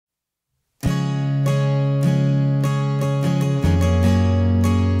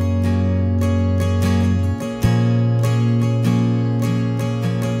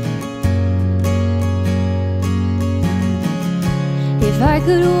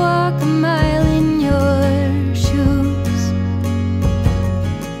could walk a mile in your shoes,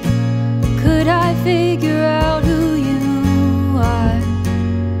 could I figure out who you are?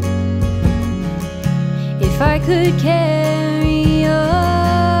 If I could carry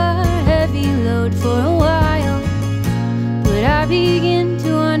your heavy load for a while, would I begin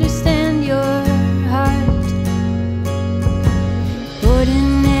to understand your heart?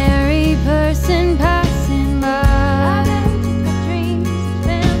 Ordinary person passing by,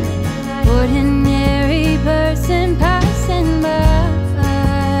 ordinary person passing by.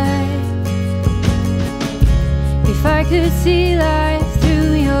 If I could see life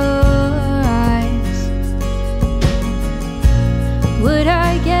through your eyes, would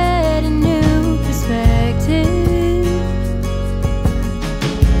I get a new perspective?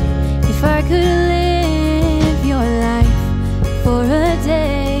 If I could live your life for a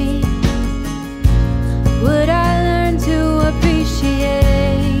day, would I learn to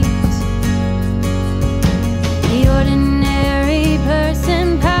appreciate the ordinary person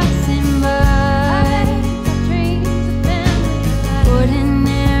passing by?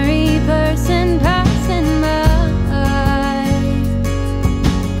 Ordinary person passing by.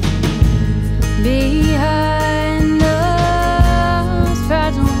 Behind those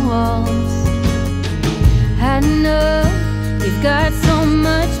fragile walls, I know you've got so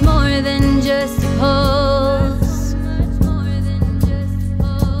much more than just a pulse.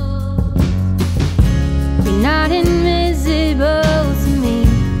 You're not invisible to me.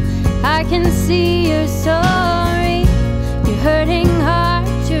 I can see your story, your hurting heart,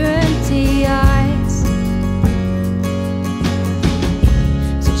 your empty eyes.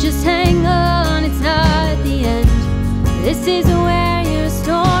 So just hang on, it's not the end. This is where your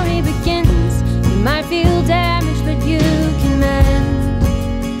story begins. You might feel damaged, but you can mend.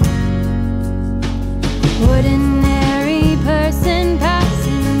 Ordinary person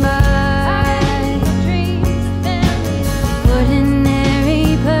passing by, ordinary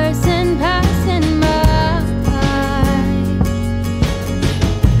person passing by.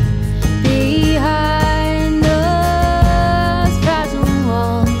 Behind those fragile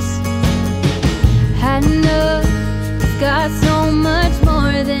walls, I know you've got so much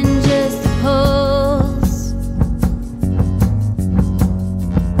more than just a pulse.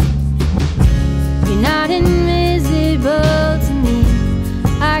 You're not invisible to me.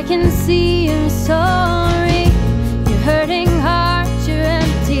 I can see your story, your hurting heart, your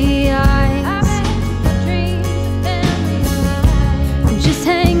empty eyes. Just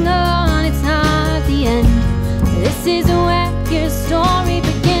hang on, it's not the end. This is where your story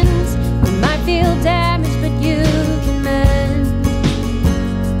begins. You might feel damaged, but you can mend.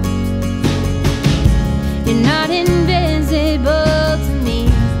 You're not invisible to me.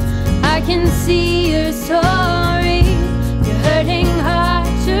 I can see your story, your hurting heart,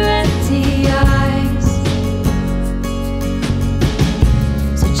 your empty eyes.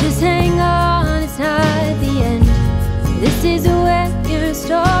 So just hang on, it's not the end. This is where your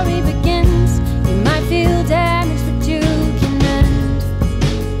story